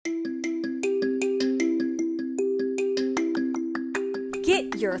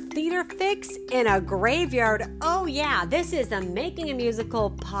your theater fix in a graveyard. Oh yeah, this is the Making a Musical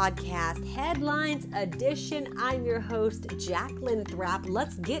podcast, Headlines Edition. I'm your host, Jacqueline Thrapp.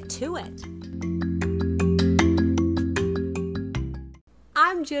 Let's get to it.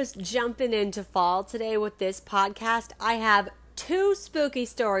 I'm just jumping into fall today with this podcast. I have two spooky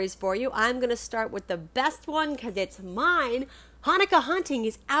stories for you. I'm going to start with the best one because it's mine. Hanukkah Haunting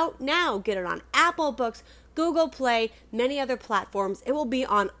is out now. Get it on Apple Books, Google Play, many other platforms. It will be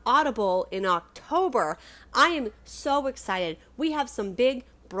on Audible in October. I am so excited. We have some big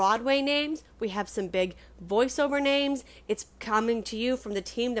Broadway names. We have some big voiceover names. It's coming to you from the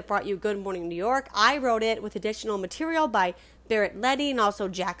team that brought you Good Morning New York. I wrote it with additional material by Barrett Letty and also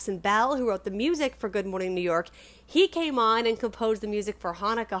Jackson Bell, who wrote the music for Good Morning New York. He came on and composed the music for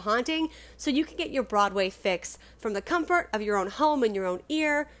Hanukkah Haunting, so you can get your Broadway fix from the comfort of your own home and your own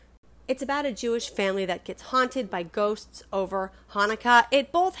ear. It's about a Jewish family that gets haunted by ghosts over Hanukkah.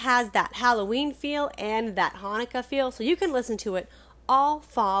 It both has that Halloween feel and that Hanukkah feel, so you can listen to it all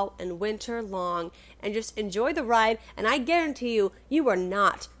fall and winter long and just enjoy the ride. And I guarantee you, you are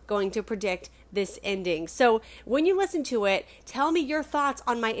not going to predict this ending. So when you listen to it, tell me your thoughts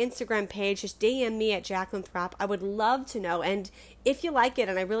on my Instagram page. Just DM me at Jacqueline Thrapp. I would love to know. And if you like it,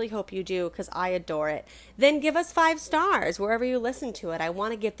 and I really hope you do because I adore it, then give us 5 stars wherever you listen to it. I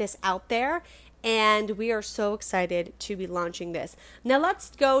want to get this out there, and we are so excited to be launching this. Now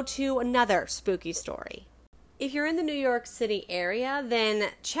let's go to another spooky story. If you're in the New York City area,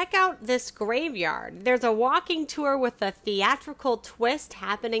 then check out this graveyard. There's a walking tour with a theatrical twist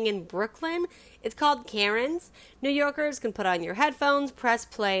happening in Brooklyn. It's called Karen's. New Yorkers can put on your headphones, press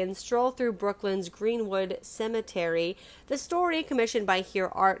play, and stroll through Brooklyn's Greenwood Cemetery. The story, commissioned by Here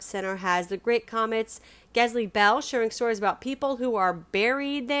Art Center, has the great comics Gesley Bell sharing stories about people who are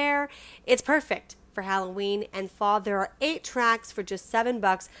buried there. It's perfect for Halloween and fall. There are 8 tracks for just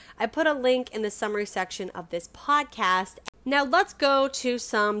 $7. I put a link in the summary section of this podcast. Now let's go to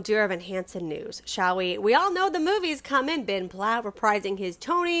some Dear Evan Hansen news, shall we? We all know the movie's coming. Ben Platt reprising his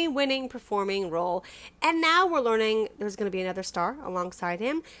Tony-winning performing role. And now we're learning there's going to be another star alongside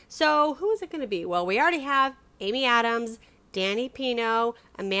him. So who is it going to be? Well, we already have Amy Adams, Danny Pino,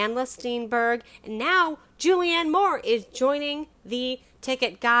 Amandla Steenberg, and now Julianne Moore is joining the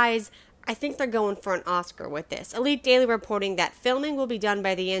ticket. Guys, I think they're going for an Oscar with this. Elite Daily reporting that filming will be done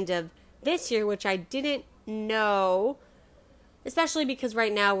by the end of this year, which I didn't know, especially because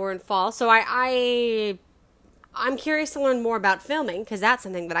right now we're in fall. So I'm curious to learn more about filming because that's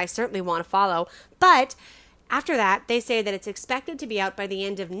something that I certainly want to follow. But after that, they say that it's expected to be out by the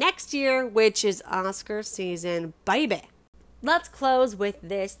end of next year, which is Oscar season, baby. Let's close with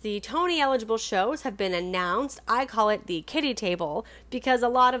this. The Tony-eligible shows have been announced. I call it the kiddie table because a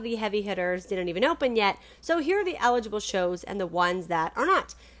lot of the heavy hitters didn't even open yet. So here are the eligible shows and the ones that are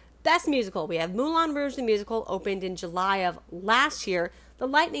not. Best Musical. We have Moulin Rouge the Musical, opened in July of last year. The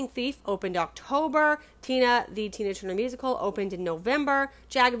Lightning Thief opened October. Tina, the Tina Turner Musical, opened in November.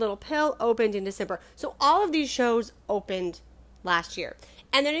 Jagged Little Pill opened in December. So all of these shows opened last year.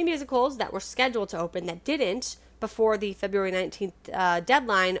 And there are new musicals that were scheduled to open that didn't before the February 19th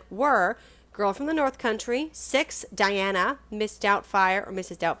deadline were Girl from the North Country, Six, Diana, Miss Doubtfire or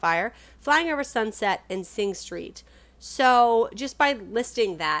Mrs. Doubtfire, Flying Over Sunset, and Sing Street. So just by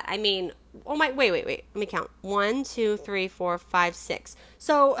listing that, I mean, wait, let me count. 1, 2, 3, 4, 5, 6.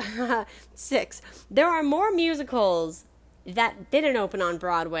 So 6. There are more musicals that didn't open on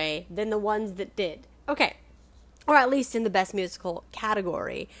Broadway than the ones that did. Okay. Or at least in the best musical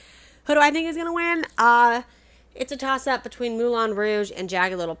category. Who do I think is going to win? It's a toss-up between Moulin Rouge and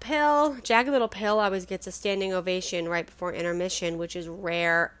Jagged Little Pill. Jagged Little Pill always gets a standing ovation right before intermission, which is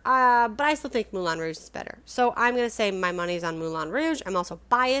rare. But I still think Moulin Rouge is better. So I'm going to say my money's on Moulin Rouge. I'm also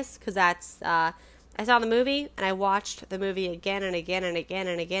biased because that's... I saw the movie, and I watched the movie again and again and again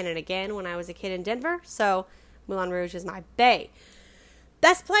and again and again when I was a kid in Denver. So Moulin Rouge is my bae.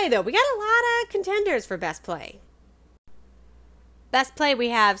 Best Play, though. We got a lot of contenders for Best Play. Best Play, we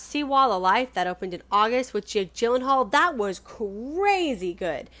have Seawall of Life that opened in August with Jake Gyllenhaal. That was crazy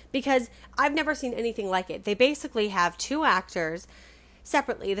good because I've never seen anything like it. They basically have 2 actors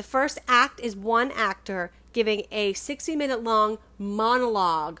separately. The first act is one actor giving a 60-minute long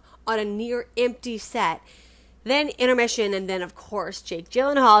monologue on a near empty set. Then intermission, and then, of course, Jake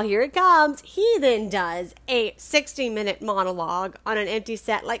Gyllenhaal, here it comes. He then does a 60-minute monologue on an empty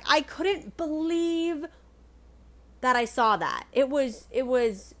set. Like, I couldn't believe that I saw that. It was,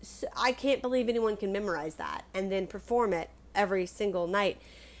 I can't believe anyone can memorize that and then perform it every single night.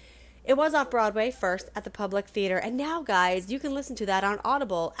 It was off Broadway first at the Public Theater, and now, guys, you can listen to that on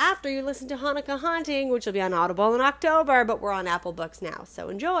Audible after you listen to Hanukkah Haunting, which will be on Audible in October, but we're on Apple Books now, so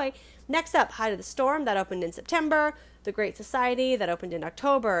enjoy. Next up, Height of the Storm, that opened in September. The Great Society, that opened in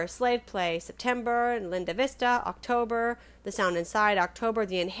October. Slave Play, September. And Linda Vista, October. The Sound Inside, October.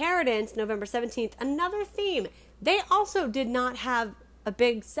 The Inheritance, November 17th. Another theme. They also did not have a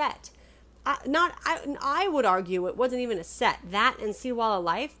big set. I would argue it wasn't even a set. That and Seawall of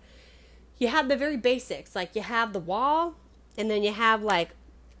Life. You have the very basics, like you have the wall, and then you have like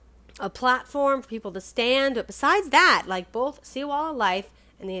a platform for people to stand. But besides that, like both Seawall of Life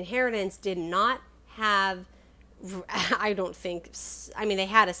and The Inheritance did not have, I don't think, I mean, they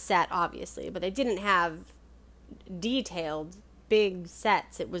had a set, obviously, but they didn't have detailed big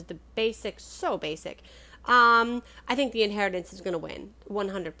sets. It was the basics, so basic. I think The Inheritance is going to win,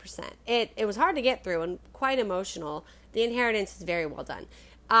 100%. It was hard to get through and quite emotional. The Inheritance is very well done.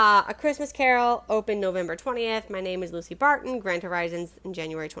 A Christmas Carol opened November 20th. My Name is Lucy Barton. Grand Horizons in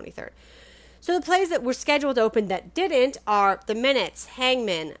January 23rd. So the plays that were scheduled to open that didn't are The Minutes,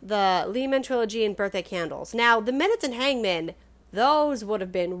 Hangman, the Lehman Trilogy, and Birthday Candles. Now, The Minutes and Hangman, those would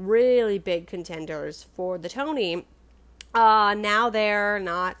have been really big contenders for the Tony. Now they're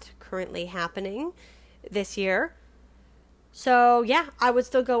not currently happening this year. So, yeah, I would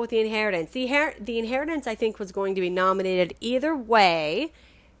still go with The Inheritance. The Inheritance, I think, was going to be nominated either way.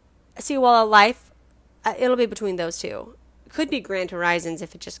 Seawall of Life, it'll be between those two. Could be Grand Horizons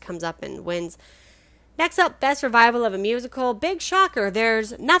if it just comes up and wins. Next up, Best Revival of a Musical. Big shocker,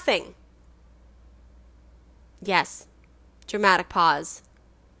 there's nothing. Yes, dramatic pause.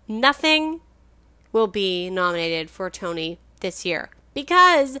 Nothing will be nominated for Tony this year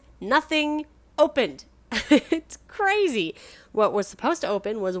because nothing opened. It's crazy. What was supposed to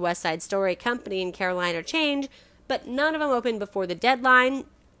open was West Side Story, Company, and Carolina Change, but none of them opened before the deadline.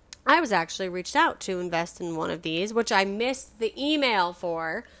 I was actually reached out to invest in one of these, which I missed the email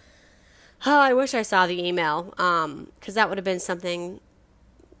for. Oh, I wish I saw the email, because that would have been something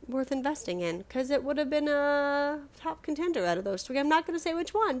worth investing in, because it would have been a top contender out of those three. I'm not going to say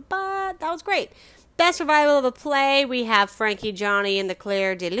which one, but that was great. Best Revival of a Play, we have Frankie, Johnny, and the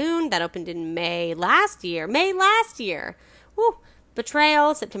Claire de Lune. That opened in May last year. Woo!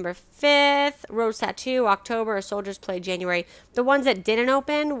 Betrayal, September 5th. Rose Tattoo, October. A Soldier's Play, January. The ones that didn't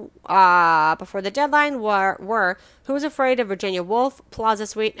open before the deadline were Who Was Afraid of Virginia Woolf, Plaza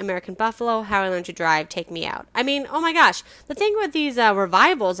Suite, American Buffalo, How I Learned to Drive, Take Me Out. I mean, oh my gosh. The thing with these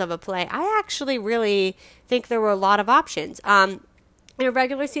revivals of a play, I actually really think there were a lot of options. In a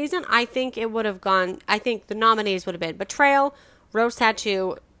regular season, I think it would have gone, I think the nominees would have been Betrayal, Rose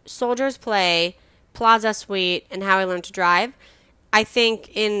Tattoo, Soldier's Play, Plaza Suite, and How I Learned to Drive. I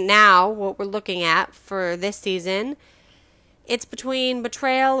think in now, what we're looking at for this season, it's between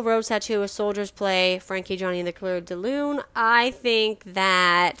Betrayal, Rose Tattoo, A Soldier's Play, Frankie, Johnny, and the Claire de Lune. I think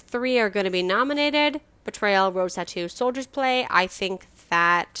that 3 are going to be nominated. Betrayal, Rose Tattoo, Soldier's Play. I think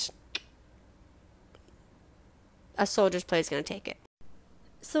that A Soldier's Play is going to take it.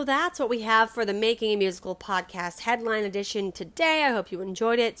 So that's what we have for the Making a Musical podcast headline edition today. I hope you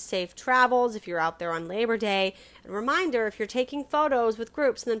enjoyed it. Safe travels if you're out there on Labor Day. And a reminder, if you're taking photos with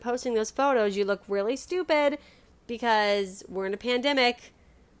groups and then posting those photos, you look really stupid because we're in a pandemic.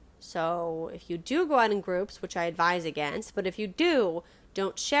 So if you do go out in groups, which I advise against, but if you do,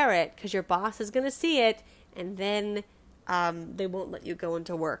 don't share it because your boss is going to see it and then they won't let you go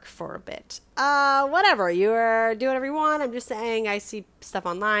into work for a bit. Whatever. You do whatever you want. I'm just saying I see stuff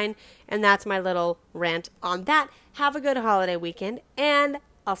online, and that's my little rant on that. Have a good holiday weekend, and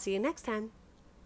I'll see you next time.